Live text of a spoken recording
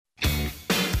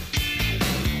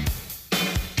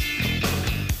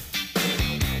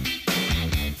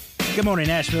Good morning,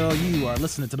 Nashville. You are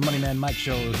listening to the Money Man Mike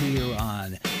Show here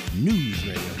on News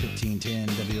Radio 1510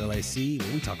 WLAC,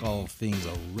 where we talk all things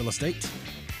real estate.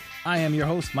 I am your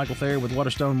host, Michael Thayer with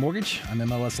Waterstone Mortgage. I'm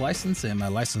MLS licensed, and my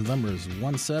license number is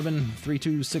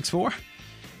 173264.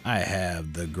 I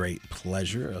have the great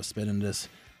pleasure of spending this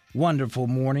wonderful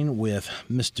morning with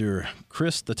Mr.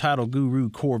 Chris, the Title Guru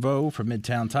Corvo from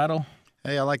Midtown Title.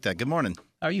 Hey, I like that. Good morning.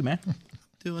 How are you, man?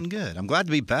 Doing good. I'm glad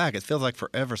to be back. It feels like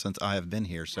forever since I have been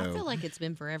here. So I feel like it's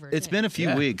been forever. It's been a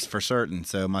few weeks for certain,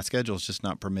 so my schedule's just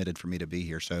not permitted for me to be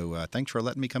here. So thanks for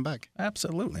letting me come back.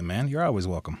 Absolutely, man. You're always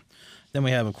welcome. Then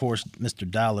we have, of course, Mr.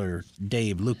 Dollar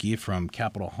Dave Lukey from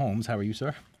Capital Homes. How are you,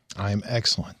 sir? I am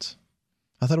excellent.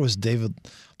 I thought it was David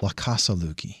La Casa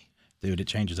Lukey. Dude, it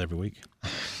changes every week.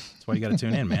 That's why you got to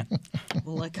tune in, man.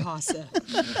 La Casa.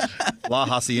 La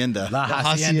Hacienda. La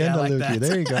Hacienda like Lukey. that.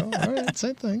 There you go. All right,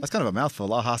 same thing. That's kind of a mouthful.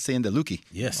 La Hacienda Lukey.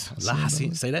 Yes. La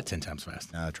Hacienda. Say that 10 times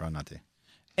fast. No, I try not to.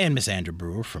 And Miss Andra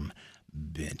Brewer from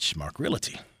Benchmark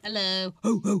Realty. Hello.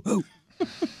 Ho, ho, ho.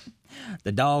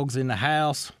 The dog's in the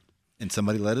house. And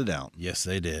somebody let it out. Yes,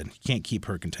 they did. Can't keep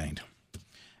her contained.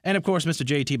 And, of course, Mr.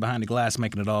 JT behind the glass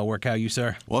making it all work. How you,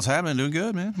 sir? What's happening? Doing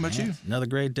good, man. How about you? Another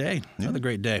great day. Another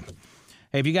great day.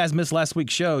 Hey, if you guys missed last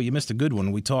week's show, you missed a good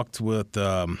one. We talked with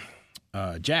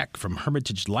Jack from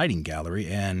Hermitage Lighting Gallery,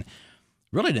 and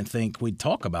really didn't think we'd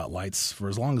talk about lights for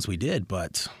as long as we did,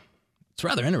 but it's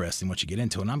rather interesting what you get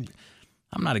into. And I'm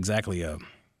not exactly a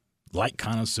light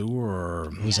connoisseur. Or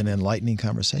It was an enlightening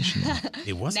conversation.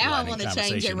 It was Now I a want to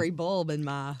change every bulb in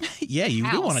my Yeah, you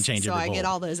house, do want to change every so I bulb. get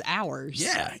all those hours.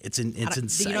 Yeah, it's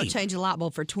insane. You don't change a light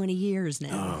bulb for 20 years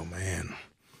now. Oh, man.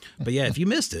 But, yeah, if you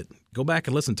missed it, go back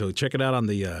and listen to it. Check it out on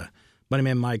the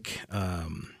Moneyman Mike,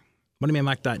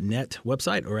 MoneymanMike.net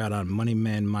website or out on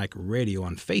Moneyman Mike Radio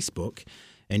on Facebook.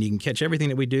 And you can catch everything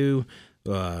that we do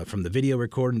from the video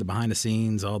recording, the behind the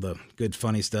scenes, all the good,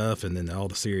 funny stuff, and then all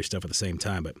the serious stuff at the same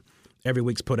time. But every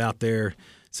week's put out there.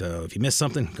 So if you missed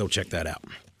something, go check that out.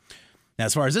 Now,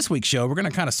 as far as this week's show, we're going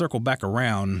to kind of circle back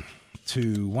around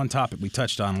to one topic we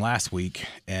touched on last week,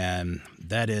 and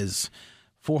that is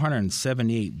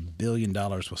 $478 billion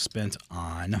was spent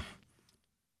on,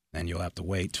 and you'll have to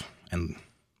wait and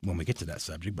when we get to that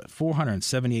subject, but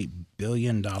 $478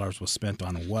 billion was spent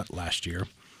on what last year?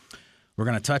 We're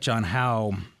going to touch on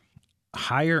how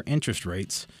higher interest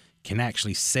rates can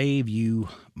actually save you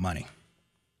money.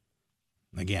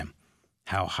 Again,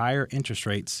 how higher interest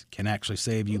rates can actually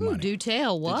save you money. Do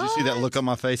tell. What? Did you see that look on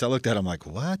my face? I looked at him like,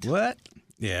 what? What?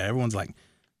 Yeah, everyone's like,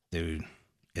 dude,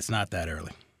 it's not that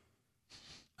early.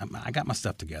 I got my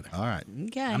stuff together. All right.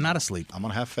 Okay. I'm not asleep. I'm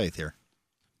going to have faith here.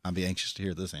 I'll be anxious to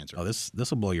hear this answer. Oh, this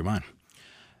will blow your mind.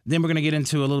 Then we're going to get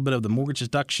into a little bit of the mortgage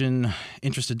deduction,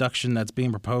 interest deduction that's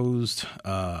being proposed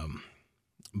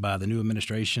by the new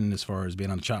administration as far as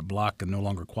being on the chop block and no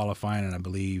longer qualifying. And I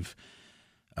believe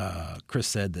Chris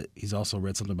said that he's also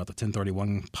read something about the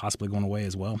 1031 possibly going away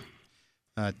as well.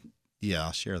 Yeah,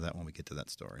 I'll share that when we get to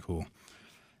that story. Cool.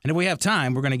 And if we have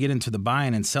time, we're going to get into the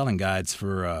buying and selling guides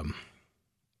for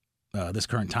this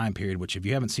current time period, which if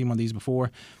you haven't seen one of these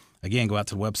before, again, go out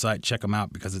to the website, check them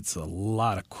out because it's a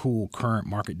lot of cool current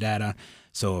market data.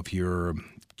 So if you're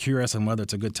curious on whether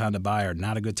it's a good time to buy or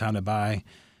not a good time to buy,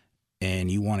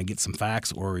 and you want to get some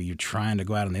facts or you're trying to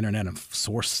go out on the internet and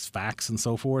source facts and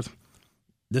so forth,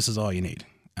 this is all you need.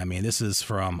 I mean, this is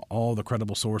from all the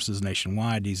credible sources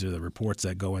nationwide. These are the reports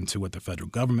that go into what the federal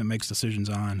government makes decisions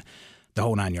on, the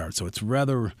whole 9 yards. So it's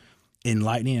rather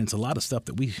enlightening, and it's a lot of stuff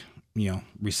that we,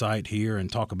 recite here and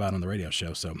talk about on the radio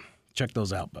show. So check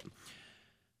those out. But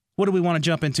what do we want to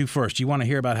jump into first? You want to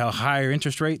hear about how higher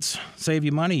interest rates save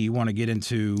you money? You want to get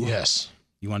into... Yes.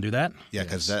 You want to do that? Yeah,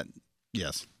 because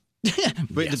yes.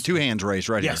 But The two hands raised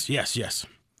right here. Yes.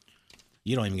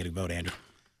 You don't even get a vote, Andrew.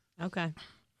 Okay.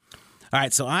 All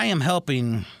right, so I am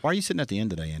helping... Why are you sitting at the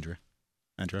end today, Andra?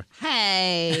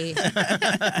 Hey.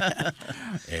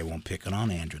 Everyone picking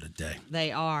on Andrew today.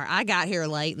 They are. I got here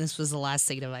late, and this was the last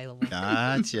seat available.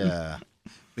 Gotcha.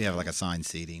 We have like assigned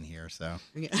seating here, so.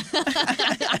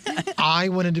 I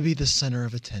wanted to be the center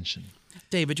of attention.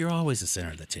 David, you're always the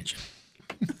center of attention.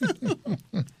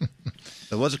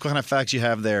 So what's the kind of facts you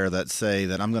have there that say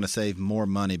that I'm going to save more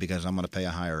money because I'm going to pay a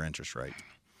higher interest rate?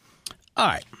 All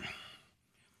right.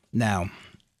 Now,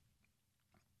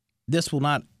 this will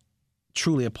not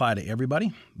truly apply to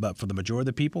everybody, but for the majority of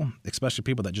the people, especially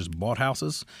people that just bought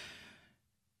houses,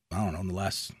 I don't know, in the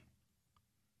last,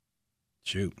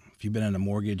 if you've been in a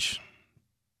mortgage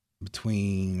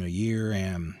between a year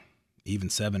and even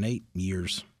 7-8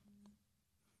 years,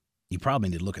 you probably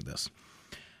need to look at this.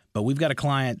 But we've got a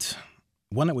client,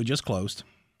 one that we just closed,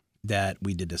 that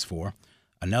we did this for.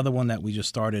 Another one that we just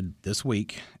started this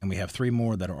week, and we have 3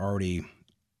 more that are already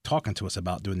talking to us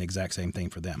about doing the exact same thing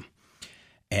for them.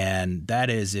 And that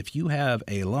is if you have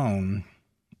a loan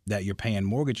that you're paying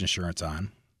mortgage insurance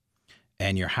on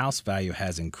and your house value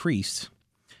has increased,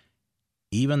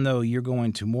 even though you're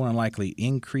going to more than likely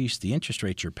increase the interest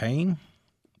rate you're paying,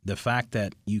 the fact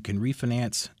that you can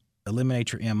refinance,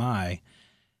 eliminate your MI,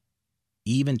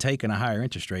 even taking a higher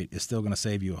interest rate is still going to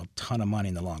save you a ton of money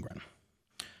in the long run.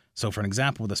 So for an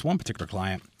example, with this one particular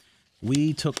client,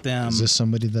 we took them. Is this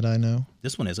somebody that I know?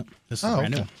 This one isn't. This is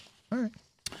brand new. All right.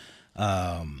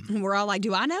 We're all like,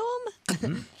 do I know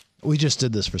him? We just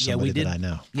did this for Yeah, somebody we did. that I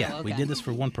know. Yeah, Oh, we okay. did this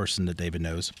for one person that David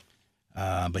knows.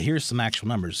 But here's some actual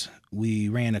numbers. We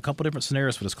ran a couple different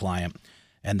scenarios for this client,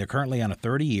 and they're currently on a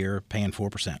 30-year paying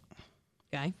 4%.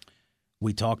 Okay.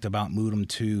 We talked about moving them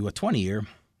to a 20-year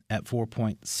at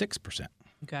 4.6%.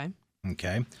 Okay.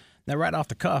 Okay. Now, right off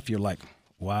the cuff, you're like,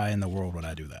 why in the world would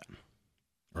I do that?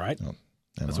 Right? Am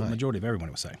That's I? what the majority of everyone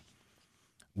would say.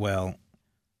 Well,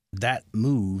 that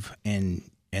move, and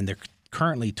they're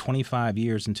currently 25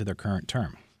 years into their current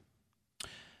term.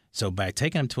 So by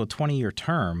taking them to a 20-year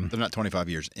term, They're not 25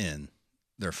 years in.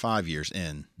 They're 5 years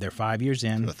in they're 5 years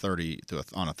in on a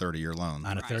 30-year loan.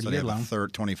 on a So they 30-year have loan.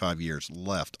 25 years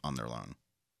left on their loan.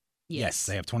 Yes,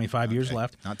 they have 25 years Okay.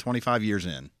 left. Not 25 years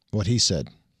in. What he said.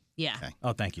 Yeah. Okay.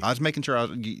 Oh, thank you. I was making sure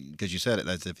because you said it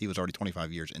as if he was already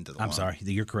 25 years into the loan. I'm sorry.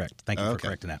 You're correct. Thank you for Okay.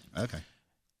 correcting that. Okay.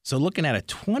 So looking at a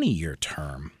 20-year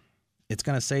term, it's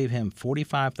going to save him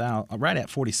right at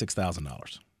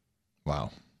 $46,000,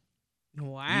 Wow.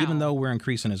 Wow. even though we're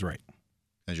increasing his rate.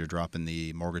 As you're dropping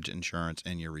the mortgage insurance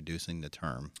and you're reducing the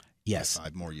term Yes. by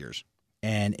 5 more years.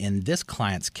 And in this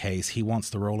client's case, he wants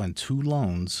to roll in 2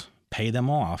 loans, pay them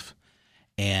off,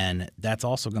 and that's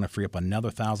also going to free up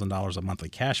another $1,000 of monthly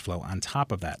cash flow on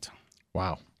top of that.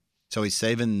 Wow. So he's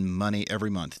saving money every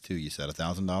month too. You said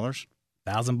 $1,000.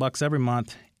 $1,000 every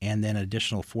month, and then an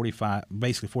additional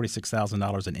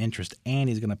 $46,000 in interest, and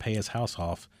he's going to pay his house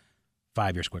off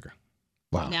 5 years quicker.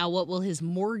 Wow. Now, what will his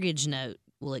mortgage note?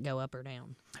 Will it go up or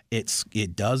down?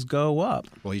 It does go up.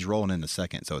 Well, he's rolling in the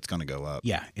second, so it's going to go up.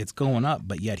 Yeah, it's going up,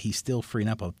 but yet he's still freeing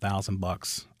up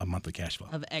 $1,000 of monthly cash flow.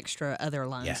 Of extra other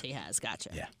loans Yeah. he has. Gotcha.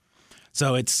 Yeah.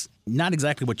 So it's not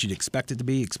exactly what you'd expect it to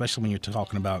be, especially when you're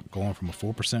talking about going from a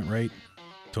 4% rate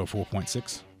to a 4.6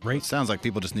 It rate. sounds like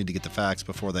people just need to get the facts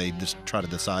before they just try to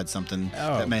decide something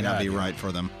Oh, that may not God, be yeah. right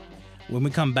for them. When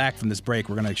we come back from this break,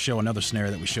 we're going to show another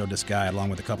scenario that we showed this guy, along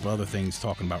with a couple other things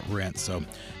talking about rent. So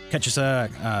catch us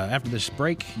after this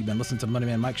break. You've been listening to the Money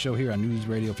Man Mike Show here on News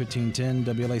Radio 1510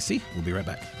 WLAC. We'll be right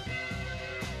back.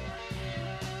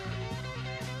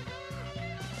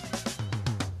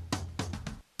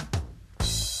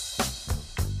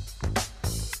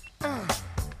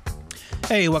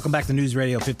 Hey, welcome back to News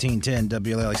Radio 1510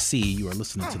 WLAC. You are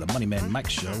listening to the Money Man Mike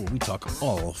Show, where we talk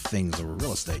all things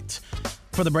real estate.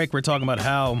 For the break, we're talking about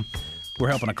how we're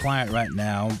helping a client right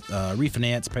now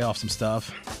refinance, pay off some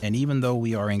stuff, and even though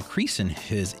we are increasing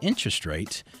his interest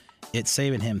rate, it's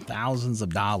saving him thousands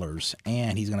of dollars,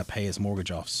 and he's going to pay his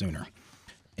mortgage off sooner.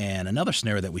 And another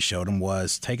scenario that we showed him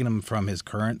was taking him from his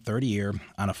current 30-year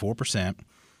on a 4%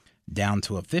 down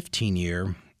to a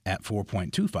 15-year at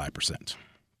 4.25%.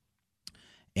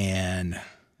 And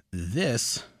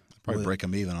this Probably break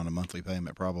them even on a monthly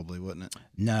payment, probably, wouldn't it?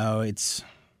 no, it's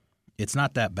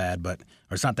not that bad, or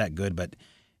it's not that good, but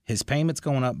his payment's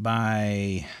going up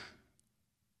by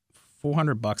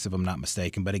 $400 if I'm not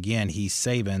mistaken. But again, he's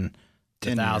saving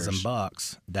 10 years.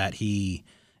 $1,000 that he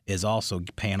is also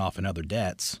paying off in other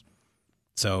debts.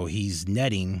 So he's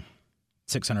netting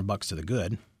 $600 to the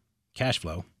good cash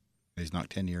flow. He's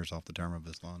knocked 10 years off the term of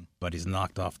his loan. But he's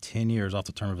knocked off 10 years off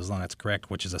the term of his loan. That's correct,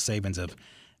 which is a savings of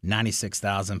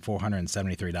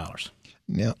 $96,473.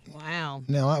 Now, Wow.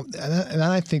 and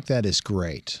I think that is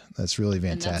great. That's really And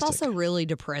fantastic. that's also really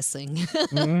depressing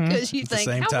because you At the think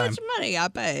same how time. much money I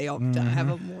pay to have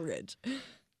a mortgage.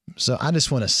 So I just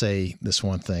want to say this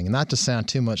one thing, not to sound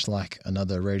too much like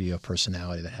another radio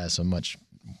personality that has a much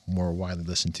more widely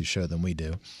listened to show than we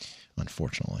do,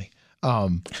 unfortunately.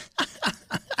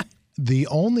 The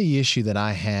only issue that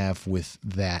I have with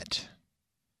that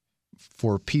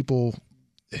for people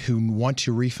who want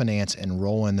to refinance and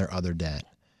roll in their other debt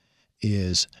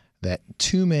is that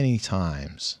too many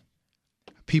times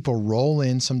people roll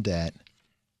in some debt,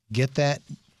 get that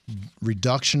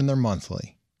reduction in their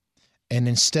monthly, and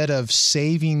instead of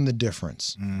saving the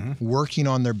difference, working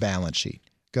on their balance sheet,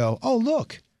 go, oh,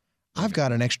 look, I've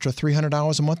got an extra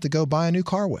 $300 a month to go buy a new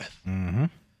car with. Mm-hmm.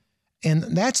 And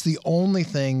that's the only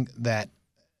thing that,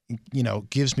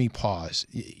 gives me pause.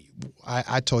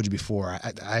 I told you before.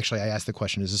 I asked the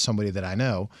question: is this somebody that I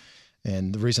know?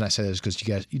 And the reason I said it is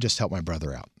because you just helped my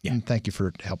brother out. Yeah. And thank you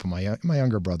for helping my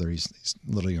younger brother. He's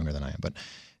a little younger than I am, but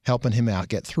helping him out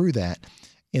get through that.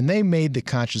 And they made the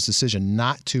conscious decision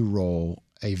not to roll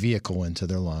a vehicle into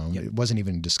their loan. Yep. It wasn't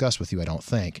even discussed with you, I don't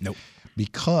think. Nope.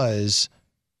 Because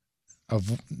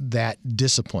of that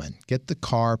discipline. Get the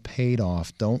car paid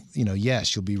off. Don't,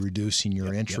 yes, you'll be reducing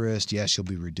your interest. Yes, you'll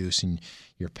be reducing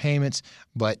your payments,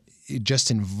 but it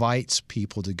just invites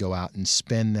people to go out and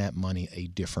spend that money a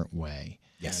different way.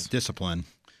 Yes. Discipline.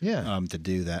 Yeah. To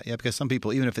do that. Yeah, because some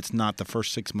people, even if it's not the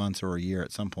first 6 months or a year,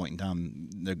 at some point in time,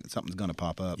 something's going to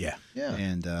pop up. Yeah. Yeah.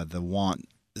 And the want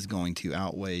is going to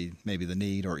outweigh maybe the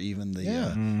need or even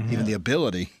the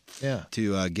ability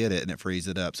to get it, and it frees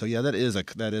it up. So yeah, that is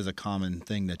a common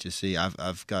thing that you see.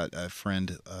 I've got a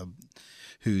friend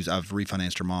I've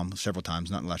refinanced her mom several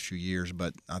times, not in the last few years,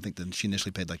 but I think that she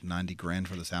initially paid like $90,000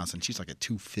 for this house, and she's like at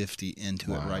 $250,000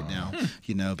 into it right now.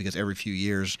 Because every few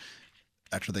years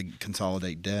after they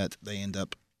consolidate debt, they end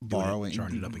up borrowing,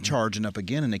 charging up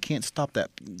again, and they can't stop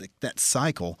that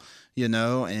cycle,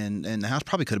 and the house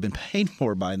probably could have been paid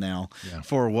for by now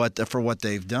for what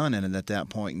they've done in it at that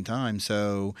point in time.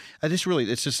 So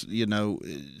it's just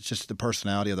the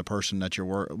personality of the person that you're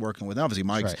working with. Obviously,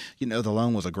 Mike's, the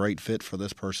loan was a great fit for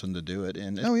this person to do it,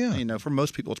 and for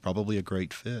most people, it's probably a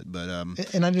great fit. But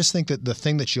and I just think that the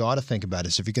thing that you ought to think about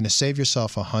is if you're going to save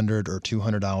yourself $100 or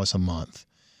 $200 a month,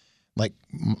 like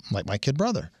my kid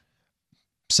brother.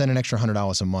 Send an extra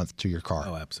 $100 a month to your car.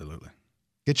 Oh, absolutely.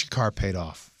 Get your car paid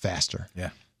off faster. Yeah.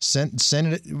 Send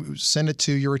it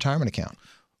to your retirement account.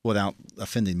 Without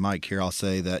offending Mike here, I'll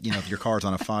say that, if your car's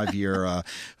on a 5-year,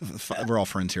 we're all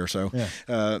friends here. So,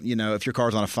 if your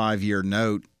car's on a 5-year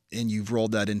note and you've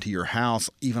rolled that into your house,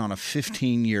 even on a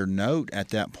 15-year note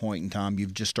at that point in time,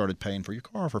 you've just started paying for your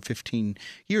car for 15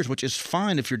 years, which is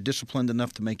fine if you're disciplined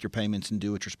enough to make your payments and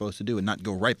do what you're supposed to do and not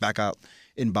go right back out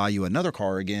and buy you another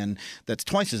car again that's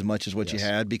twice as much as what you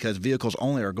had, because vehicles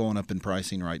only are going up in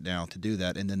pricing right now to do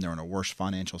that, and then they're in a worse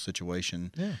financial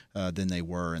situation than they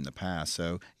were in the past.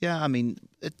 So,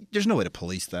 there's no way to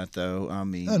police that, though.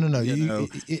 No.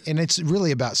 And it's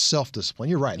really about self-discipline.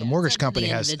 You're right. The mortgage company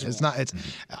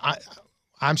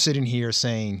I'm sitting here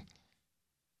saying,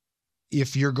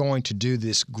 if you're going to do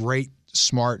this great,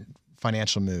 smart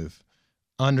financial move,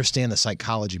 understand the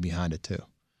psychology behind it, too.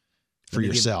 For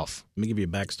yourself. Let me give you a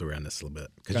backstory on this a little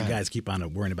bit, because you guys keep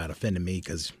on worrying about offending me.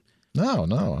 Because I'm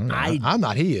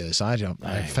not. He is. I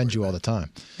offend you all the time.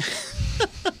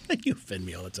 You offend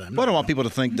me all the time. I don't want people to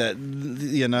think that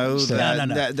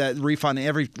that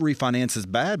every refinance is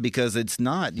bad, because it's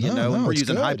not. We're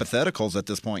using hypotheticals at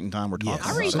this point in time. We're talking.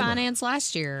 I refinanced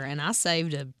last year and I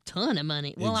saved a ton of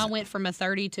money. Well, I went from a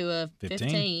 30 to a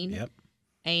 15. Yep.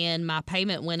 And my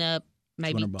payment went up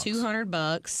maybe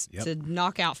 $200 to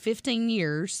knock out 15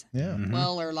 years. Yeah. Mm-hmm.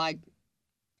 Well, or like,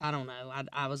 I don't know.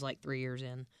 I was like 3 years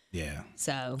in. Yeah.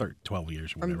 So 12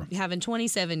 years or whatever. From having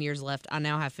 27 years left, I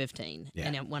now have 15. Yeah.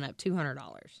 And it went up $200.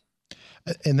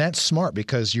 And that's smart,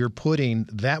 because you're putting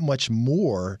that much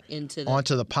more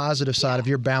onto the positive side of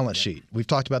your balance sheet. We've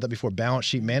talked about that before, balance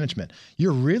sheet management.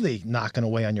 You're really knocking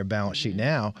away on your balance sheet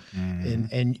now,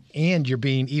 and you're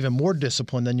being even more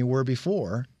disciplined than you were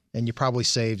before. And you probably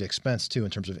saved expense, too,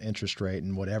 in terms of interest rate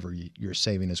and whatever you're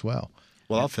saving as well.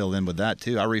 Well, I'll fill in with that,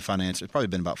 too. I refinanced. It's probably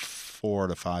been about 4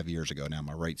 to 5 years ago now.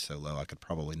 My rate's so low, I could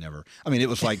probably never. It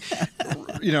was like,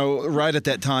 right at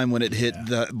that time when it hit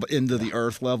the into the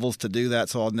earth levels to do that,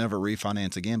 so I'll never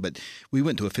refinance again. But we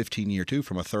went to a 15-year, too,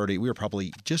 from a 30. We were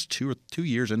probably just 2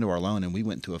 years into our loan, and we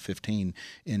went to a 15.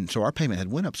 And so our payment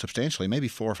had went up substantially, maybe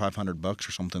 $400 or $500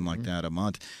 or something like that a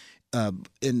month. And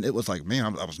it was like,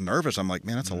 man, I was nervous. I'm like,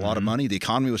 man, that's a lot of money. The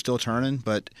economy was still turning.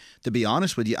 But to be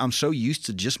honest with you, I'm so used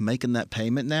to just making that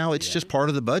payment now. It's just part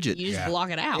of the budget. You just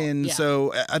block it out. And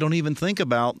so I don't even think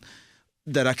about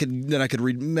that I could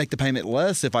make the payment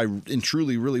less if I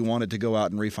truly really wanted to go out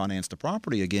and refinance the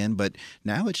property again. But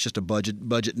now it's just a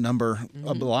budget number,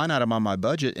 a line item on my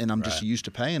budget, and I'm just used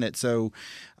to paying it. So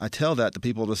I tell that to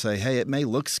people to say, hey, it may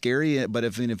look scary, but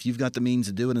if you've got the means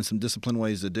to do it and some disciplined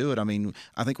ways to do it,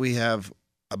 I think we have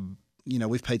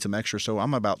we've paid some extra. So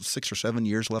I'm about 6 or 7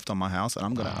 years left on my house, and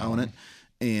I'm going to own it.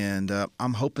 And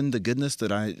I'm hoping to goodness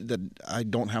that I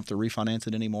don't have to refinance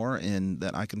it anymore, and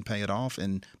that I can pay it off.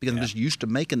 And because I'm just used to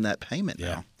making that payment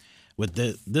now. With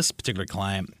this particular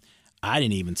client, I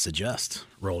didn't even suggest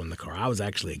rolling the car. I was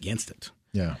actually against it.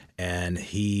 Yeah. And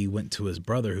he went to his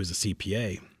brother, who's a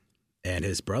CPA, and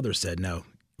his brother said, no,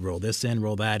 roll this in,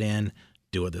 roll that in,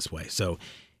 do it this way. So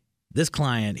this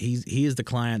client, he is the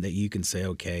client that you can say,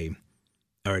 okay,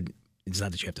 or it's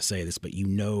not that you have to say this, but you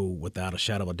know without a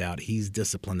shadow of a doubt he's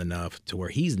disciplined enough to where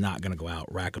he's not going to go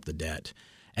out, rack up the debt.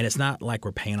 And it's not like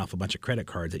we're paying off a bunch of credit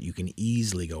cards that you can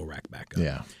easily go rack back up.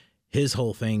 Yeah. His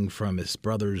whole thing from his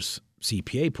brother's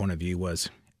CPA point of view was,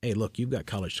 hey, look, you've got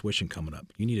college tuition coming up.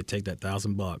 You need to take that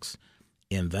 $1,000,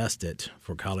 invest it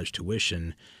for college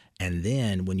tuition, and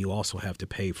then when you also have to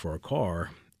pay for a car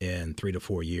in 3 to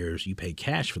 4 years, you pay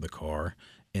cash for the car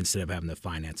instead of having to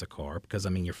finance a car. Because, I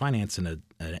mean, you're financing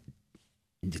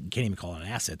you can't even call it an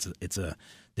asset. It's a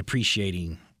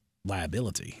depreciating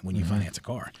liability when you finance a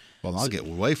car. Well, I'll get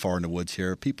way far in the woods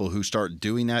here. People who start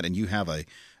doing that and you have a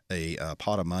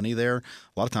pot of money there,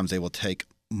 a lot of times they will take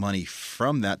money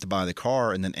from that to buy the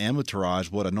car and then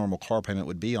amortize what a normal car payment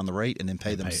would be on the rate and then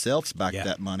pay themselves back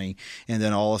that money. And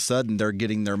then all of a sudden they're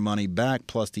getting their money back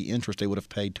plus the interest they would have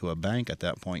paid to a bank at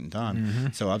that point in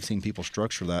time. So I've seen people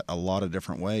structure that a lot of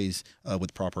different ways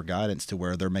with proper guidance to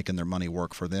where they're making their money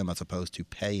work for them as opposed to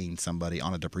paying somebody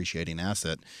on a depreciating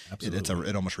asset.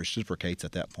 It almost reciprocates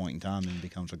at that point in time and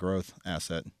becomes a growth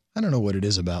asset. I don't know what it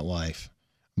is about life,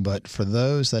 but for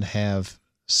those that have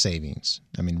savings,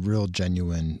 I mean, real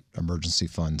genuine emergency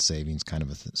fund savings kind of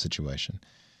a situation,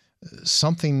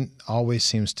 something always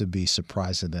seems to be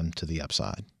surprising them to the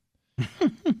upside.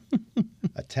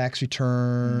 A tax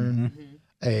return,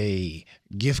 a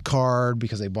gift card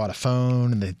because they bought a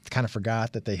phone and they kind of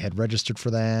forgot that they had registered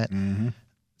for that.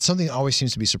 Something always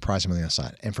seems to be surprising on the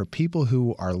upside. And for people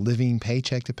who are living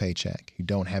paycheck to paycheck, who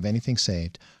don't have anything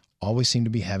saved, always seem to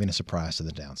be having a surprise to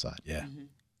the downside. Yeah.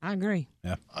 I agree.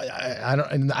 Yeah. I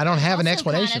don't have an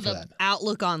explanation kind of for that.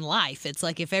 Outlook on life. It's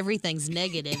like if everything's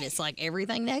negative, it's like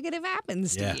everything negative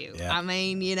happens to you. Yeah. I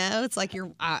mean, it's like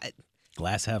you're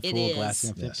glass half full, glass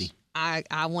half empty. Yes. I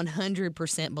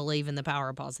 100% believe in the power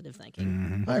of positive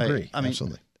thinking. I agree. I mean,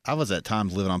 absolutely. I was at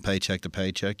times living on paycheck to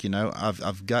paycheck.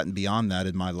 I've gotten beyond that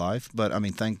in my life, but I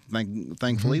mean,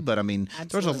 thankfully. But I mean,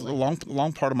 there's a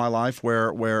long part of my life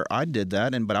where I did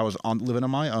that, but I was living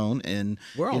on my own, and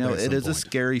it is a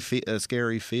scary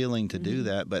feeling to do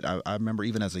that. But I remember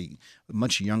even as a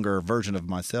much younger version of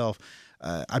myself.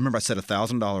 I remember I set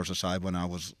 $1,000 aside when I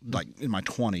was like in my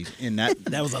 20s, and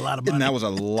that was a lot of money. And that was a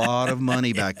lot of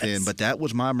money back then. But that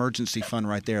was my emergency fund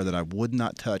right there that I would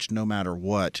not touch no matter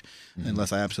what,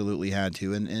 unless I absolutely had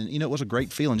to. And it was a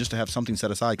great feeling just to have something set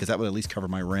aside because that would at least cover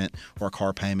my rent or a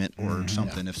car payment or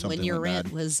something if something when your went rent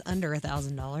bad. was under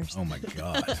 $1,000. Oh my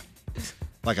God.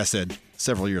 Like I said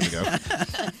several years ago.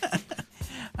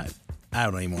 I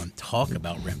don't even want to talk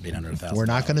about rent being under $1,000. We're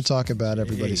not going to talk about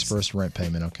everybody's first rent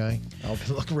payment, okay? I'll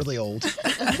look really old.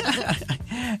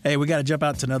 Hey, we got to jump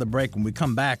out to another break. When we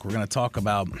come back, we're going to talk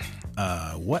about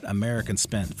what Americans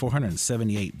spent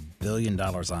 $478 billion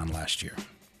on last year.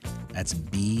 That's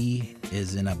B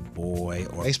as in a boy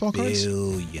or baseball cards?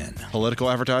 Billion. Political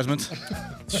advertisements?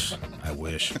 I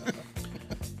wish.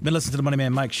 Been listening to the Money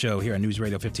Man Mike Show here on News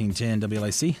Radio 1510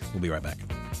 WLAC. We'll be right back.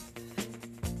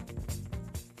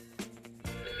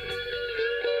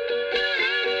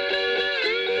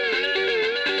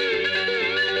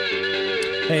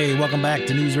 Hey, welcome back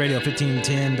to News Radio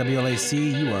 1510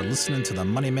 WLAC. You are listening to the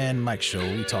Money Man Mike Show.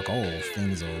 We talk all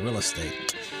things of real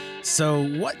estate. So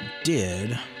what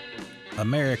did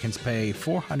Americans pay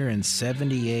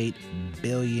 $478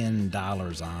 billion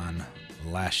on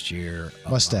last year?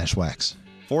 Mustache wax.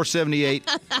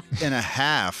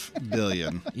 $478.5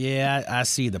 billion. Yeah, I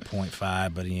see the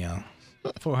 0.5,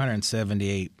 but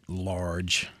 478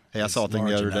 large. Hey, I saw a thing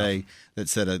the other day that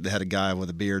said they had a guy with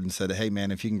a beard and said, "Hey,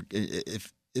 man, if you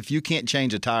can't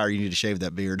change a tire, you need to shave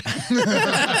that beard." It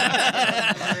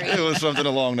was something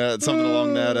along that.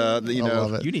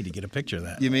 Love it. You need to get a picture of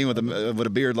that. You mean with a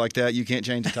beard like that, you can't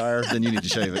change a tire? Then you need to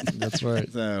shave it. That's right.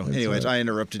 So, anyways, I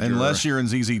interrupted. Unless you're in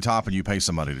ZZ Top and you pay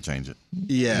somebody to change it.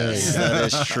 Yes,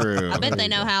 that is true. I bet they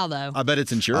know how, though. I bet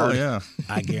it's insured. Oh yeah.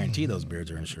 I guarantee those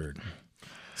beards are insured.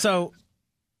 So,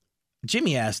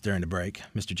 Jimmy asked during the break,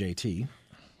 Mr. JT.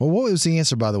 Well, what was the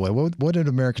answer, by the way? What did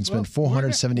Americans spend?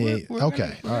 478.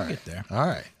 Okay, all right. Get there. All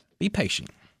right. Be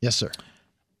patient. Yes, sir.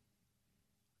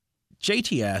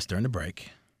 JT asked during the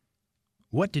break,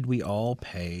 what did we all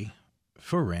pay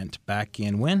for rent back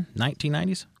in when?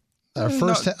 1990s? Our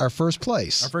first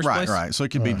place. Our first Right, place? right. So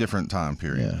it could be different time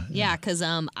period. Yeah, because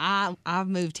I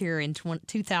moved here in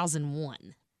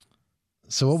 2001.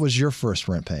 So what was your first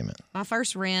rent payment? My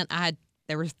first rent,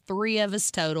 there were 3 of us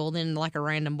total, then like a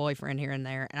random boyfriend here and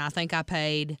there, and I think I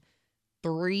paid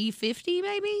 $350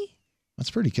 maybe. That's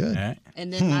pretty good. All right.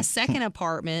 And then my second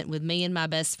apartment with me and my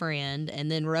best friend, and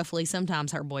then roughly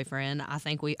sometimes her boyfriend, I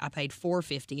think I paid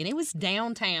 $450, and it was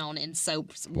downtown in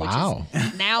Soap, which Wow.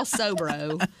 is now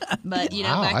Sobro, but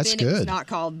Wow, back that's then it was good. not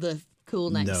called the cool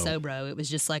named No. Sobro. It was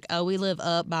just like, oh, we live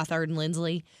up by 3rd and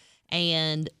Lindsley,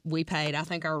 and we paid. I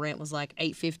think our rent was like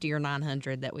 $850 or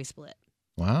 $900 that we split.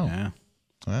 Wow. Yeah.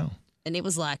 Wow. And it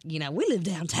was like, we live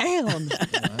downtown.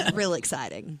 Real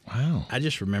exciting. Wow. I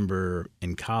just remember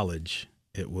in college,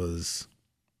 it was,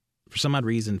 for some odd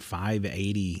reason,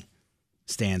 $580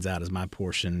 stands out as my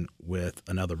portion with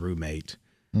another roommate.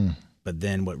 But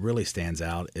then what really stands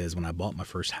out is when I bought my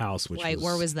first house, which Wait,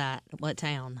 where was that? What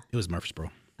town? It was Murfreesboro.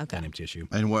 Okay. Down in TSU.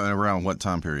 And around what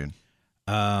time period?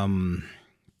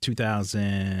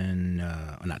 2000,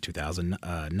 not 2000,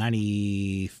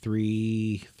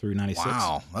 93 through 96.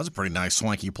 Wow, that's a pretty nice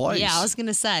swanky place. Yeah, I was going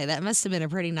to say, that must have been a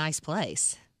pretty nice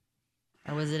place.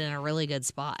 Or was it in a really good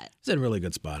spot? It's in a really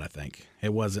good spot, I think.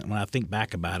 It wasn't, when I think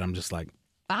back about it, I'm just like,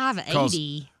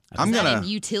 $580. I'm Is that gonna. in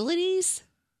utilities?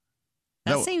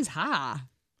 That No. seems high.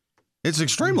 It's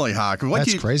extremely high.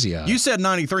 That's crazy high. You said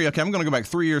 93. Okay, I'm going to go back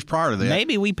 3 years prior to that.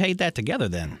 maybe we paid that together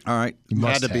then. All right, You It had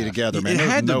must to be have. together, man. It There's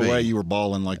had to no be. way you were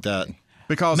balling like that.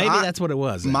 because Maybe that's what it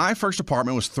was. then. My first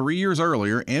apartment was 3 years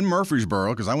earlier in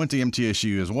Murfreesboro because I went to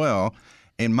MTSU as well,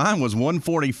 and mine was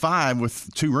 145 with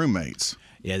 2 roommates.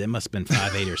 Yeah, that must have been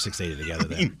 580 or 680 together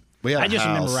then. We had I a just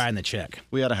remember house. writing the check.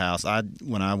 We had a house.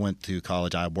 When I went to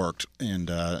college, I worked and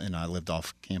I lived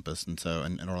off campus and so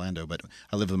in Orlando. But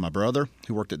I lived with my brother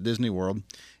who worked at Disney World,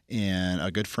 and a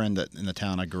good friend that in the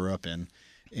town I grew up in,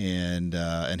 and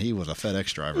he was a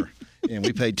FedEx driver. And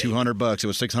we paid $200. It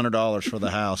was $600 for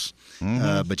the house,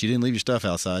 but you didn't leave your stuff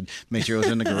outside. Make sure it was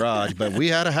in the garage. But we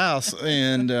had a house,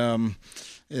 and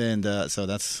so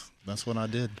that's what I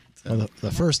did. So. Well, the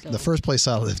first place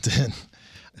I lived in,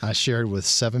 I shared with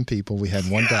 7 people. We had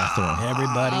 1 bathroom.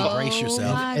 Everybody brace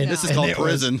yourself. my This is God. called it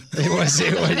was- prison. It was,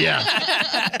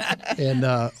 yeah.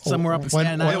 And Somewhere up in when-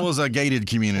 Staten Island. It was a gated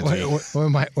community.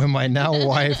 when my now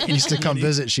wife used to come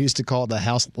visit, she used to call it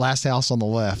the last house on the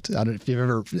left. I don't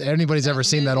know if anybody's ever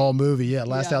seen that old movie. Yeah,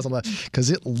 Last House on the Left,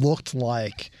 because it looked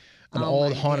like an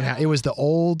old haunted house. It was the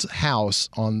old house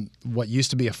on what used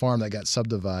to be a farm that got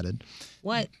subdivided.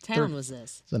 What town was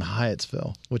this? It's in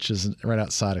Hyattsville, which is right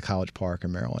outside of College Park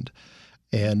in Maryland.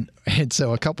 And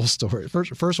so a couple stories.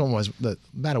 First one was that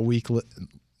about a week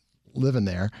living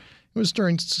there. It was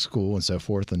during school and so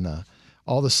forth. And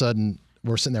all of a sudden,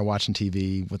 we're sitting there watching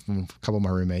TV with a couple of my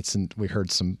roommates, and we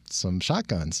heard some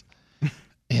shotguns.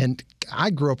 And I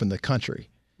grew up in the country,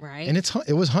 Right. and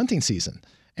it was hunting season.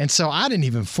 And so I didn't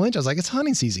even flinch. I was like, it's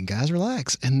hunting season, guys,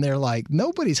 relax. And they're like,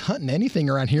 nobody's hunting anything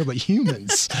around here but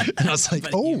humans. And I was like,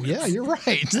 oh, yeah, you're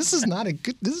right. This is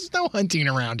no hunting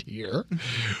around here.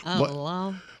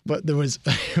 well. But there was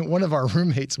one of our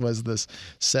roommates was this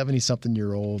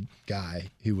 70-something-year-old guy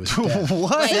who was deaf.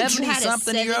 What? Wait, you had a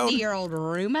 70-something-year-old? 70-year-old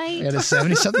roommate? He had a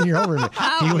 70-something-year-old roommate.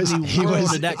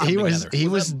 He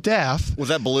was deaf. Was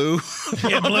that blue?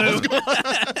 Yeah, blue.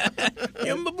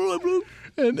 Yeah, blue.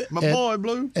 My boy,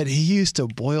 Blue. And he used to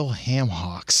boil ham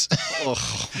hocks.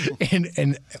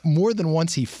 and more than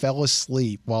once he fell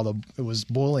asleep while it was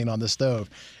boiling on the stove.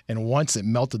 And once it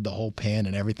melted the whole pan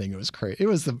and everything. It was crazy. It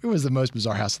was the most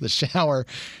bizarre house. The shower,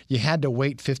 you had to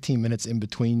wait 15 minutes in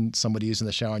between somebody using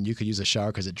the shower, and you could use a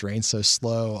shower because it drains so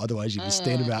slow. Otherwise, you'd be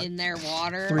staying about in their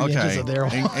water. 3 inches Okay. of their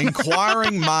water.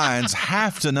 Inquiring minds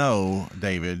have to know,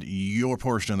 David, your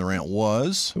portion of the rent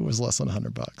was. It was less than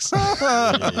 $100.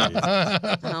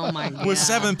 Oh my God. With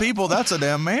 7 people, that's a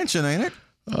damn mansion, ain't it?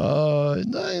 It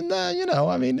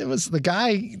was the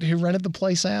guy who rented the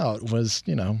place out was,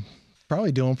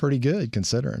 probably doing pretty good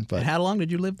considering. But How long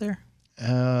did you live there?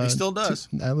 He still does.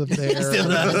 I lived there Still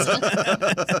does.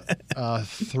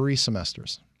 3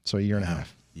 semesters, so a year and a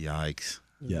half. Yikes.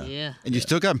 Yeah. And you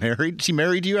still got married? She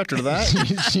married you after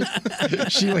that?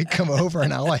 she would come over,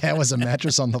 and all I had was a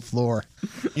mattress on the floor.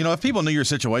 If people knew your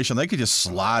situation, they could just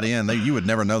slide in. You would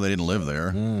never know they didn't live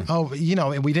there. Oh,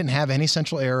 and we didn't have any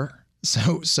central air,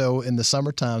 so in the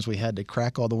summer times we had to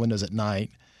crack all the windows at night,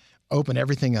 open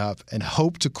everything up, and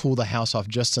hope to cool the house off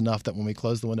just enough that when we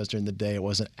closed the windows during the day, it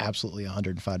wasn't absolutely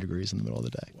 105 degrees in the middle of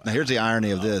the day. Now, here's the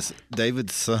irony of this.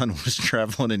 David's son was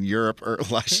traveling in Europe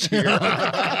last year.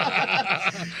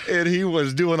 And he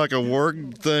was doing like a work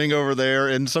thing over there,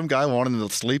 and some guy wanted him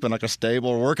to sleep in like a stable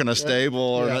or work in a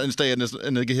stable and stay in this.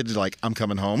 And the kid's like, I'm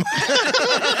coming home.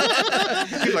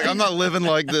 He's like, I'm not living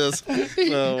like this.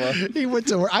 So, He went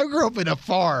to work. I grew up in a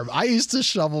farm. I used to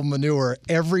shovel manure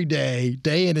every day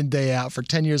in and day out for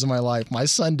 10 years of my life. My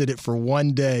son did it for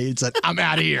one day. He said, I'm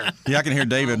out of here. Yeah, I can hear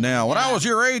David now. When I was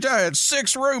your age, I had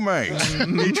 6 roommates.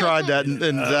 he tried that, and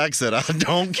Zach said, I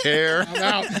don't care.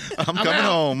 I'm coming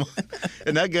home.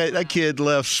 And that kid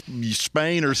left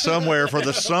Spain or somewhere for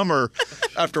the summer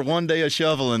after one day of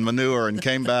shoveling manure and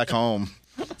came back home.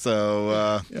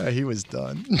 So yeah, he was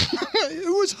done.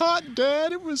 It was hot,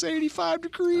 Dad. It was 85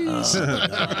 degrees. Oh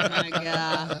my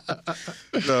God.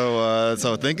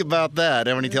 so think about that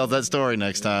when he tells that story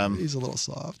next time. He's a little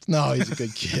soft. No, he's a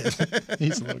good kid.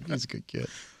 He's a good kid.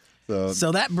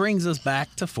 So that brings us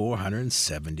back to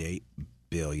 $478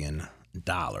 billion.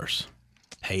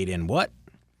 Paid in what?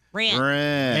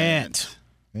 Rent.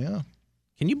 Yeah.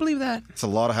 Can you believe that? It's a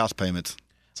lot of house payments.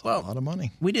 It's a lot of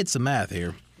money. We did some math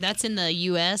here. That's in the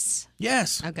U.S.?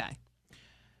 Yes. Okay.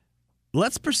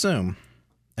 Let's presume,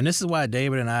 and this is why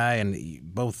David and I, and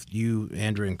both you,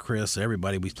 Andrew, and Chris,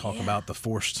 everybody, we talk about the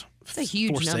forced a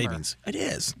huge number. savings. It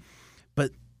is.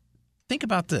 But think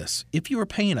about this. If you were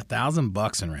paying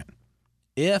 $1,000 in rent,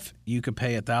 if you could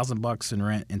pay $1,000 in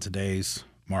rent in today's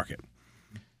market,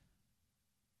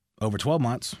 over 12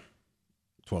 months,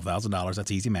 $12,000,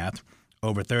 that's easy math.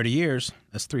 Over 30 years,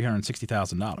 that's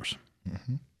 $360,000.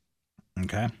 Mm-hmm.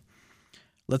 Okay?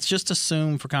 Let's just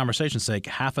assume, for conversation's sake,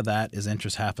 half of that is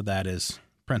interest, half of that is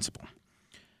principal.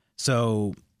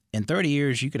 So in 30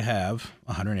 years, you could have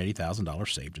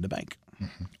 $180,000 saved in the bank.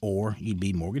 Mm-hmm. Or you'd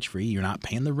be mortgage-free. You're not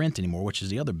paying the rent anymore, which is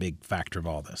the other big factor of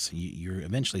all this. You're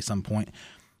eventually, at some point,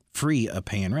 free of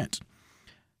paying rent.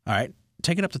 All right,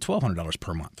 take it up to $1,200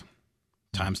 per month.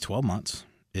 Times 12 months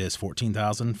is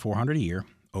 $14,400 a year.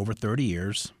 Over 30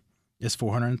 years is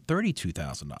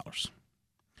 $432,000.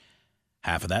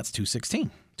 Half of that's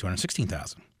 $216,000.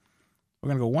 We're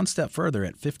going to go one step further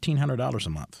at $1,500 a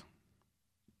month.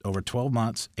 Over 12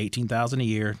 months, $18,000 a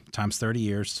year times 30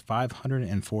 years,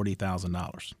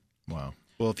 $540,000. Wow.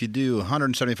 Well, if you do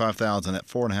 $175,000 at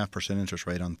 4.5% interest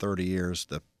rate on 30 years,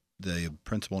 the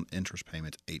principal and interest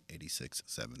payment's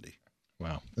 $886.70.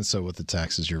 Wow. And so with the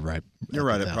taxes, you're right. You're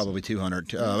right at probably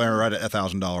 $200, right at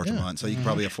 $1,000 a month. So you can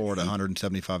probably afford a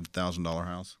 $175,000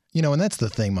 house. You know, and that's the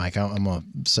thing, Mike. I'm going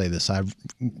to say this.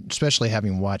 Especially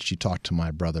having watched you talk to my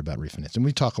brother about refinance. And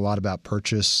we talk a lot about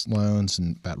purchase loans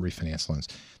and about refinance loans.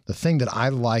 The thing that I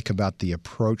like about the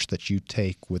approach that you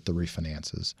take with the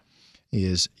refinances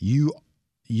is you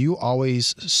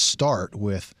always start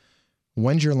with,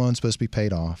 when's your loan supposed to be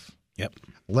paid off? Yep.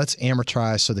 Let's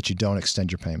amortize so that you don't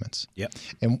extend your payments. Yep.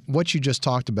 And what you just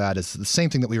talked about is the same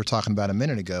thing that we were talking about a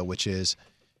minute ago, which is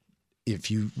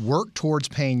if you work towards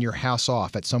paying your house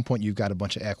off, at some point you've got a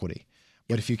bunch of equity.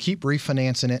 But if you keep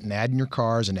refinancing it and adding your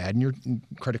cars and adding your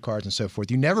credit cards and so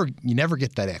forth, you never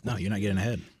get that equity. No, you're not getting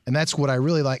ahead. And that's what I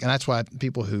really like. And that's why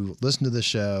people who listen to this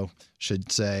show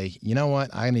should say, you know what,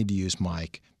 I need to use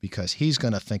Mike because he's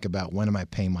going to think about, when am I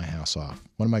paying my house off?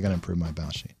 When am I going to improve my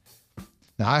balance sheet?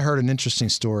 Now, I heard an interesting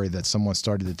story that someone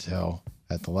started to tell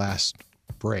at the last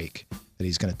break that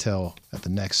he's going to tell at the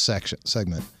next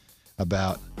segment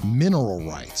about mineral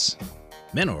rights.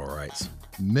 Mineral rights?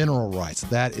 Mineral rights.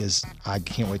 That is, I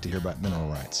can't wait to hear about mineral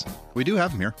rights. We do have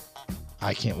them here.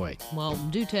 I can't wait. Well,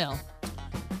 do tell.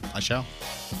 I shall.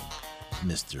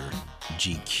 Mr.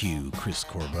 GQ, Chris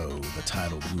Corbeau, the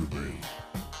title guru,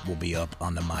 will be up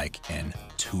on the mic in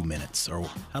 2 minutes. Or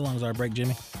how long is our break,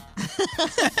 Jimmy?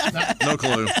 No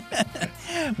clue.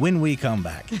 When we come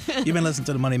back. You've been listening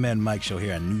to the Money Man Mike Show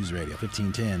here on News Radio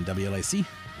 1510 WLAC.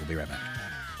 We'll be right back.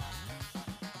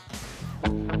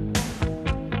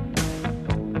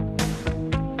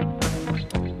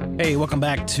 Hey, welcome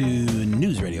back to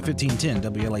News Radio 1510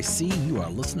 WLAC. You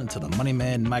are listening to the Money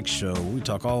Man Mike Show. We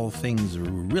talk all things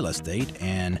real estate,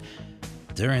 and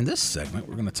during this segment,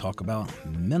 we're going to talk about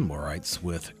mineral rights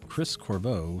with Chris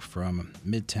Corbeau from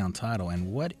Midtown Title.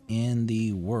 And what in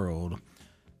the world,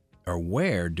 or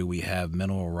where do we have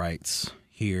mineral rights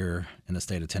here in the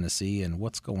state of Tennessee, and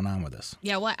what's going on with this?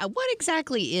 Yeah, what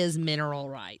exactly is mineral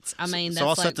rights? I mean, so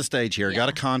I'll set the stage here. Yeah. Got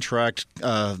a contract,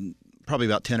 probably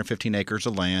about 10 or 15 acres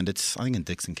of land. It's, I think, in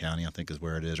Dixon County, I think is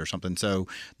where it is or something. So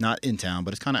not in town,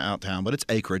 but it's kind of out town, but it's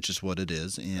acreage is what it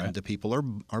is. And Right. The people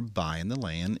are buying the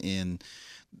land, and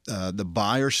the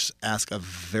buyers ask a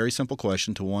very simple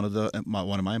question to one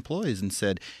of my employees and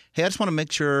said, "Hey, I just want to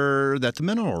make sure that the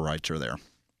mineral rights are there."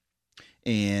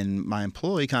 And my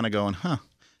employee kind of going, kind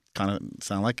of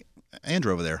sound like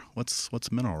Andra over there. What's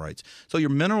mineral rights? So your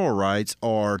mineral rights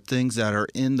are things that are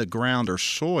in the ground or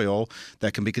soil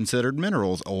that can be considered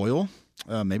minerals. Oil,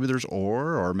 maybe there's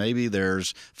ore, or maybe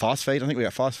there's phosphate. I think we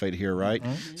got phosphate here, right?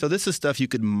 Mm-hmm. So this is stuff you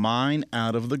could mine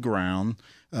out of the ground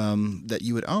that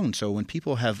you would own. So when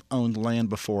people have owned land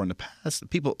before in the past,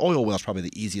 oil well is probably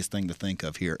the easiest thing to think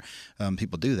of here.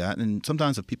 People do that, and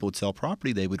sometimes if people would sell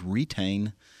property, they would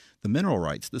retain the mineral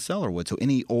rights, the seller would. So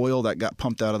any oil that got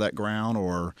pumped out of that ground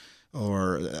or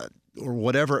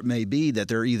whatever it may be that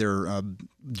they're either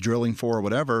drilling for or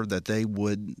whatever, that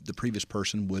the previous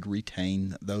person would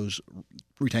retain those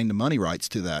retain the money rights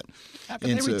to that. How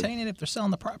can they retain it if they're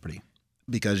selling the property?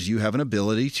 Because you have an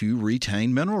ability to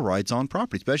retain mineral rights on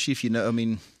property, especially if you know. I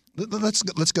mean,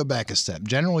 let's go back a step.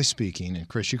 Generally speaking, and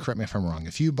Chris, you correct me if I'm wrong.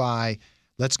 If you buy,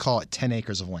 let's call it 10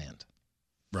 acres of land.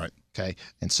 right. Okay.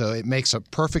 And so it makes a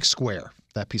perfect square,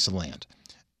 that piece of land.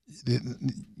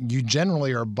 You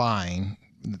generally are buying,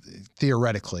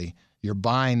 theoretically, you're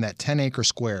buying that 10-acre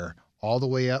square all the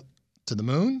way up to the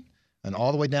moon and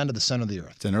all the way down to the center of the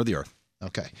earth. Center of the earth.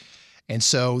 Okay. And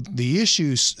so the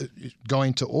issues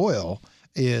going to oil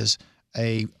is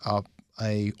a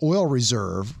oil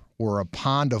reserve or a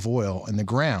pond of oil in the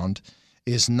ground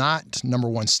is not, number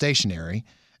one, stationary,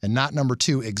 and not, number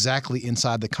two, exactly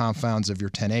inside the confines of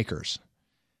your 10 acres.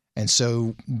 And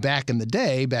so back in the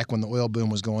day, back when the oil boom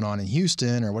was going on in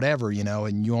Houston or whatever,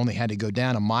 and you only had to go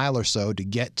down a mile or so to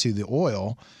get to the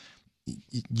oil,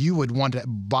 you would want to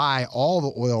buy all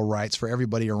the oil rights for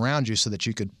everybody around you so that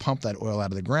you could pump that oil out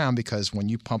of the ground, because when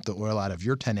you pump the oil out of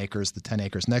your 10 acres, the 10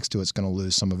 acres next to it's going to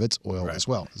lose some of its oil as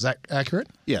well. Is that accurate?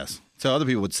 Yes. So other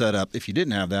people would set up, if you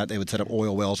didn't have that, they would set up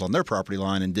oil wells on their property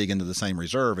line and dig into the same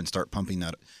reserve and start pumping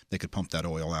that. They could pump that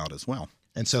oil out as well.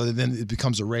 And so then it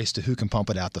becomes a race to who can pump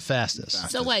it out the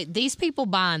fastest. So wait, these people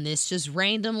buying this just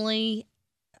randomly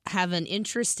have an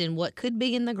interest in what could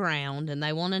be in the ground, and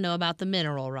they want to know about the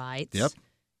mineral rights. Yep.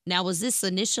 Now, was this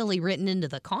initially written into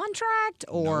the contract,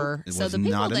 or No, it so was the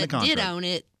people not in the that contract. did own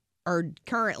it or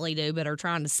currently do but are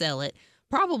trying to sell it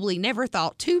probably never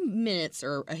thought 2 minutes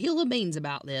or a hill of beans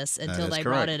about this until That is they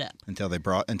brought correct. it up. Until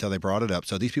they brought it up.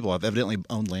 So these people have evidently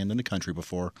owned land in the country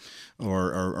before,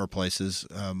 or places.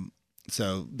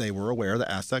 So they were aware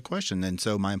that asked that question. And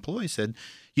so my employee said,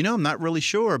 I'm not really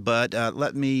sure, but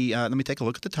let me take a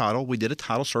look at the title. We did a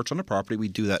title search on the property. We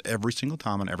do that every single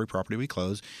time on every property we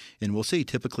close, and we'll see.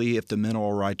 Typically, if the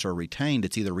mineral rights are retained,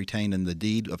 it's either retained in the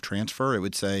deed of transfer. It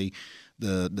would say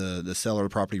the seller of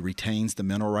the property retains the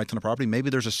mineral rights on the property. Maybe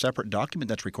there's a separate document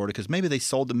that's recorded because maybe they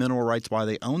sold the mineral rights while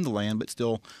they owned the land but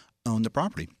still own the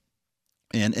property.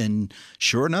 And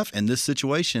sure enough, in this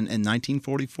situation, in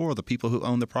 1944, the people who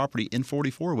owned the property in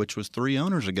 44, which was 3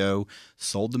 owners ago,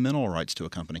 sold the mineral rights to a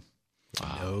company.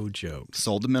 Wow. No joke.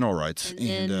 Sold the mineral rights.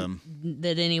 And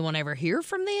did anyone ever hear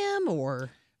from them,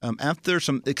 or? After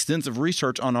some extensive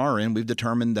research on our end, we've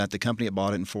determined that the company that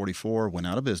bought it in 44 went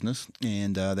out of business,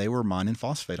 and they were mining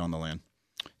phosphate on the land.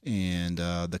 And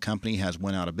the company has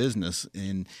went out of business.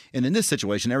 And in this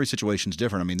situation, every situation is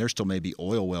different. I mean, there still may be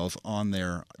oil wells on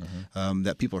there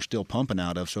that people are still pumping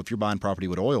out of. So if you're buying property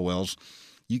with oil wells,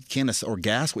 you can't, or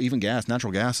gas, even gas,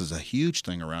 natural gas is a huge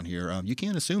thing around here. You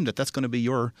can't assume that that's going to be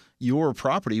your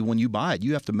property when you buy it.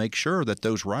 You have to make sure that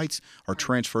those rights are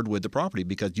transferred with the property,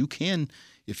 because you can,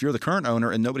 if you're the current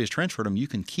owner and nobody has transferred them, you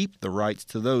can keep the rights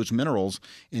to those minerals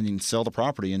and then sell the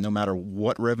property. And no matter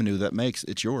what revenue that makes,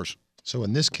 it's yours. So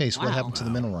in this case, what happened to the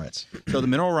mineral rights? So the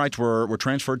mineral rights were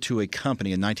transferred to a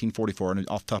company in 1944, and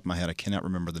off the top of my head, I cannot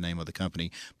remember the name of the company.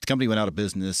 The company went out of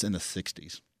business in the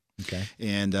 60s. Okay.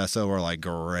 And so we're like,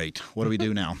 great, what do we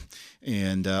do now?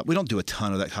 And we don't do a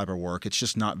ton of that type of work. It's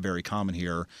just not very common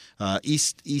here.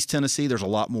 East Tennessee, there's a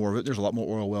lot more of it. There's a lot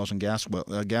more oil wells and gas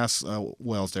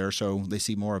wells there, so they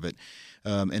see more of it.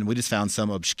 And we just found some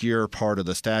obscure part of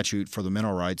the statute for the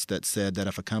mineral rights that said that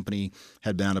if a company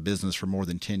had been out of business for more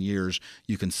than 10 years,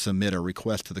 you can submit a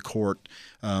request to the court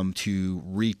to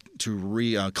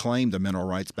reclaim the mineral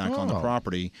rights back on the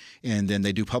property. And then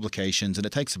they do publications, and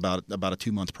it takes about a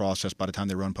 2-month process by the time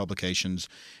they run publications.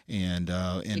 And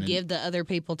to give the other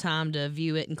people time to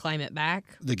view it and claim it back?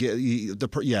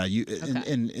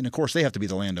 And of course, they have to be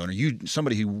the landowner.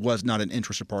 Somebody who was not an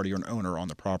interested party or an owner on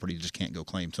the property just can't go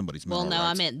claim somebody's mineral rights. No,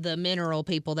 I meant the mineral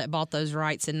people that bought those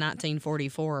rights in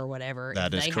 1944 or whatever.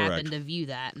 That is correct. They happen to view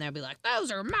that, and they'll be like,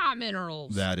 those are my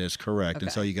minerals. That is correct. Okay.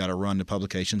 And so you got to run the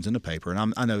publications in the paper.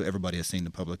 And I know everybody has seen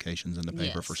the publications in the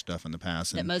paper for stuff in the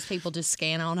past. That most people just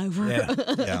scan on over.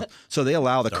 Yeah. So they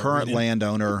allow the current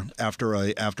landowner, after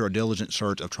a diligent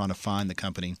search of trying to find the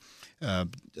company,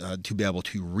 to be able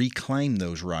to reclaim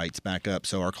those rights back up.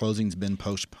 So our closing's been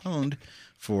postponed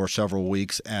for several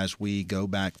weeks as we go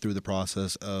back through the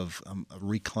process of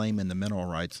reclaiming the mineral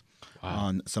rights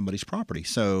on somebody's property.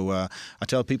 So I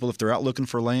tell people, if they're out looking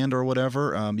for land or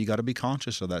whatever, you got to be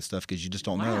conscious of that stuff, because you just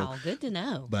don't know. Wow, good to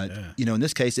know. But, in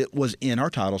this case, it was in our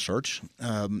title search,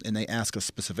 and they asked a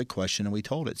specific question, and we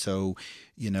told it. So,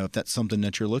 if that's something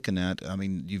that you're looking at, I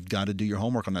mean, you've got to do your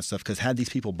homework on that stuff, because had these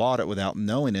people bought it without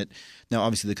knowing it, now,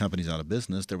 obviously, the company's out of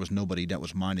business. There was nobody that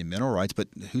was mining mineral rights, but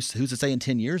who's to say in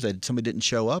 10 years that somebody didn't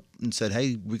show up and said,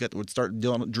 hey, we'd start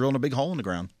drilling a big hole in the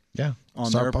ground? Yeah. On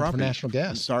Start their pumping property. for natural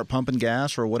gas. Start pumping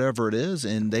gas or whatever it is,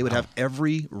 and they would have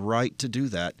every right to do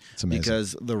that amazing.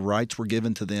 because the rights were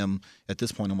given to them at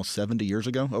this point almost 70 years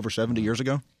ago, over 70 years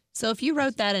ago. So if you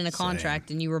wrote that in a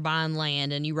contract and you were buying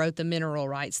land and you wrote the mineral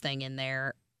rights thing in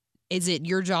there, is it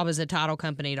your job as a title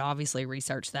company to obviously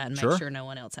research that and make sure no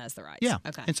one else has the rights? Yeah.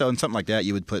 Okay. And so in something like that,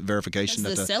 you would put verification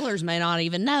that the sellers may not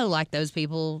even know, like those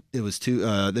people. it was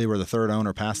they were the third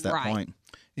owner past that Right. point.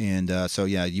 And so,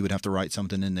 yeah, you would have to write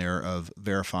something in there of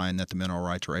verifying that the mineral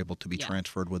rights are able to be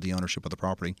transferred with the ownership of the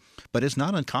property. But it's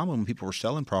not uncommon when people were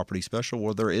selling property, especially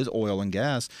where there is oil and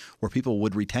gas, where people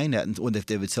would retain that and if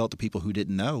they would sell it to people who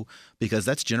didn't know, because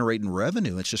that's generating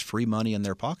revenue. It's just free money in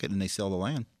their pocket, and they sell the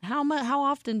land. How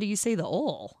often do you see the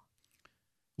oil?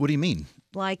 What do you mean?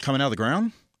 Like Coming out of the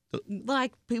ground?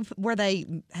 where they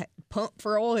pump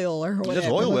for oil or whatever.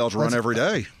 Because oil wells run every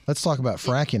day. Let's talk about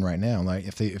fracking right now. Like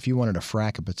if you wanted to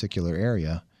frack a particular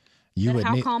area, you But would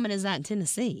how need. common is that in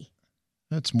Tennessee?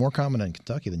 It's more common in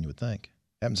Kentucky than you would think.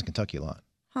 Happens in Kentucky a lot.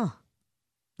 Huh.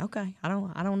 Okay. I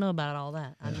don't know about all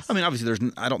that. I mean,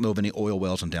 obviously, I don't know of any oil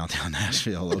wells in downtown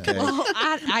Nashville. Okay. Well,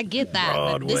 I get that.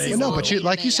 But this is No, all but new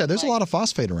like to you me. said, there's a lot of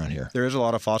phosphate around here. There is a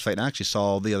lot of phosphate. And I actually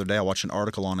saw the other day, I watched an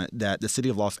article on it, that the city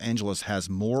of Los Angeles has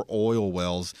more oil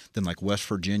wells than like West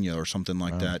Virginia or something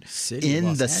like that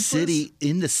in the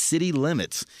city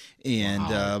limits.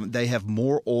 And they have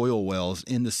more oil wells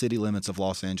in the city limits of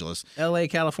Los Angeles. L.A.,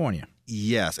 California.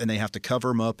 Yes, and they have to cover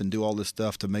them up and do all this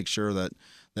stuff to make sure that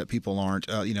people aren't,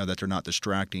 that they're not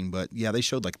distracting. But yeah, they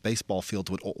showed like baseball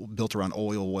fields built around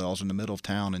oil wells in the middle of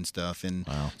town and stuff. And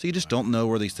so you just don't know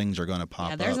where these things are going to pop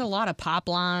up. Yeah, there's a lot of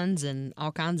pipelines and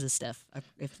all kinds of stuff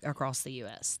across the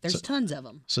U.S. There's tons of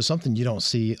them. So something you don't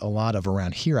see a lot of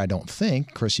around here, I don't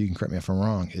think, Chris, you can correct me if I'm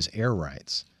wrong, is air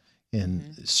rights.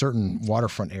 In certain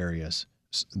waterfront areas,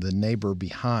 the neighbor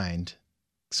behind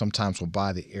sometimes will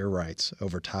buy the air rights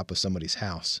over top of somebody's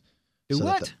house.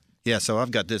 What? Yeah, so I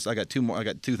got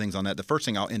two things on that. The first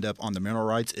thing I'll end up on the mineral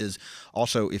rights is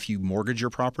also if you mortgage your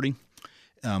property,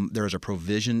 there is a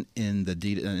provision in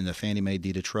the Fannie Mae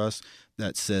deed of trust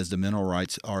that says the mineral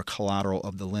rights are collateral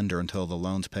of the lender until the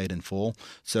loan's paid in full.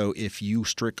 So if you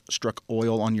struck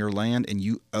oil on your land and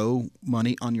you owe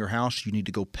money on your house, you need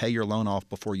to go pay your loan off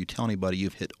before you tell anybody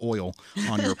you've hit oil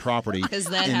on your property. Because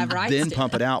they and have rights then to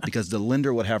pump it out, because the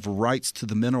lender would have rights to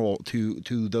the mineral to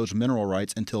those mineral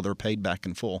rights until they're paid back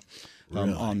in full.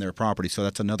 On their property. So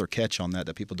that's another catch on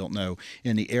that people don't know.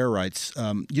 In the air rights,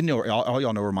 all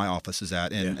y'all know where my office is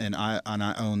at, and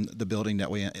I own the building that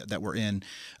we're in,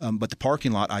 but the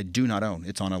parking lot I do not own.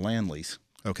 It's on a land lease.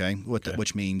 Okay,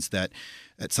 which means that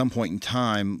at some point in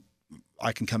time,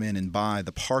 I can come in and buy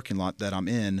the parking lot that I'm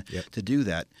in to do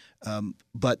that.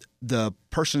 But the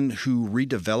person who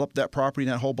redeveloped that property,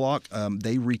 that whole block,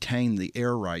 they retain the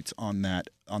air rights on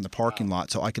the parking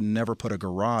lot. So I can never put a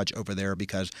garage over there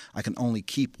because I can only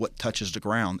keep what touches the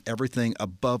ground. Everything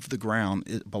above the ground,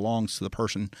 it belongs to the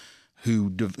person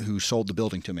who sold the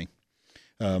building to me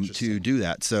to do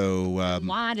that. So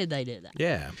why did they do that?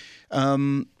 Yeah.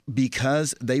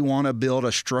 Because they want to build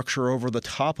a structure over the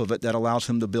top of it that allows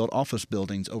him to build office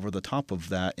buildings over the top of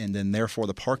that, and then therefore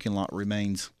the parking lot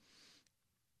remains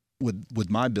with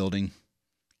my building,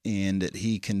 and that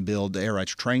he can build the air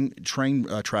rights. Train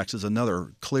tracks is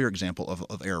another clear example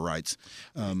of air rights.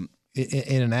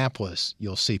 In Annapolis,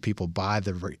 you'll see people buy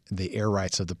the air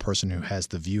rights of the person who has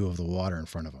the view of the water in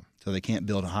front of them. So they can't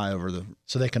build high over the.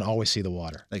 So they can always see the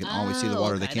water. They can always see the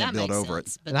water. Okay, They can't that build makes over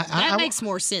sense. it. But And that makes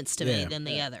more sense to me than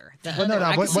the other.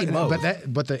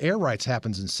 But the air rights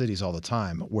happens in cities all the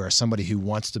time, where somebody who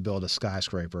wants to build a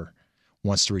skyscraper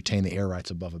wants to retain the air rights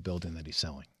above a building that he's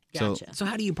selling. Gotcha. So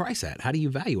how do you price that? How do you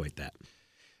evaluate that?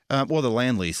 Well, the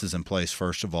land lease is in place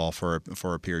first of all for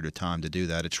a period of time to do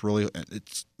that.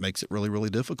 It makes it really, really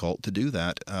difficult to do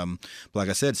that. But like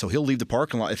I said, so he'll leave the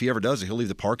parking lot if he ever does it. He'll leave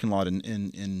the parking lot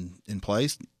in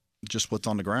place, just what's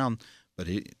on the ground, but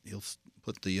he'll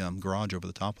put the garage over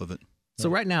the top of it. So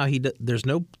right now there's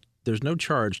no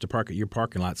charge to park at your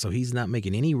parking lot, so he's not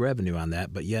making any revenue on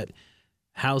that. But yet,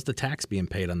 how's the tax being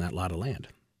paid on that lot of land?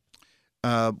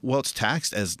 Well, it's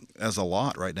taxed as a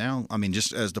lot right now. I mean,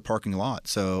 just as the parking lot.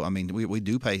 So, I mean, we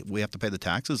have to pay the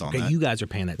taxes on that. You guys are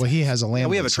paying that tax. Well, he has a land.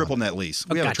 We have a lease triple on it. net lease.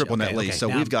 Oh, We have a gotcha. triple net Okay, lease, okay. so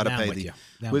Now- we've got to now I'm pay with the you.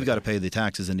 Now we've I'm got to with pay the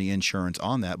taxes and the insurance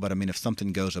on that. But I mean, if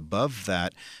something goes above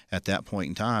that at that point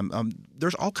in time,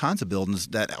 there's all kinds of buildings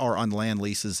that are on land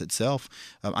leases itself.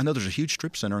 I know there's a huge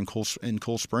strip center in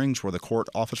Cool Springs where the court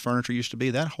office furniture used to be.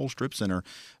 That whole strip center,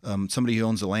 somebody who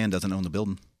owns the land doesn't own the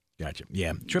building. Gotcha.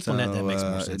 Yeah, triple net, that makes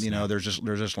more sense. There's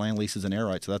just land leases and air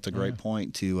rights, so that's a great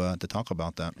point to talk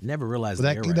about that. Never realized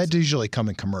that usually come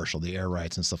in commercial. The air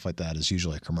rights and stuff like that is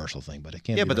usually a commercial thing, but it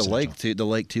can't. Yeah, be but residential. the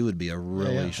lake too would be a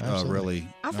really, really.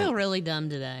 I feel really dumb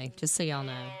today, just so y'all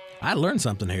know. I learned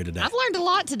something here today. I've learned a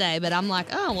lot today, but I'm like,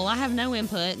 oh well, I have no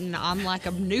input, and I'm like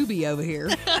a newbie over here.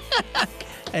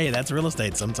 Hey, that's real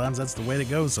estate. Sometimes that's the way it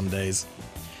goes. Some days.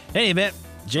 Hey, Yvette.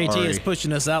 JT is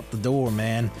pushing us out the door,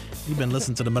 man. You've been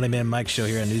listening to the Money Man Mike Show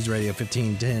here on News Radio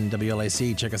 1510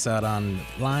 WLAC. Check us out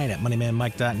online at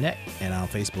moneymanmike.net and on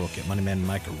Facebook at Money Man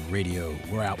Mike Radio.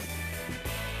 We're out.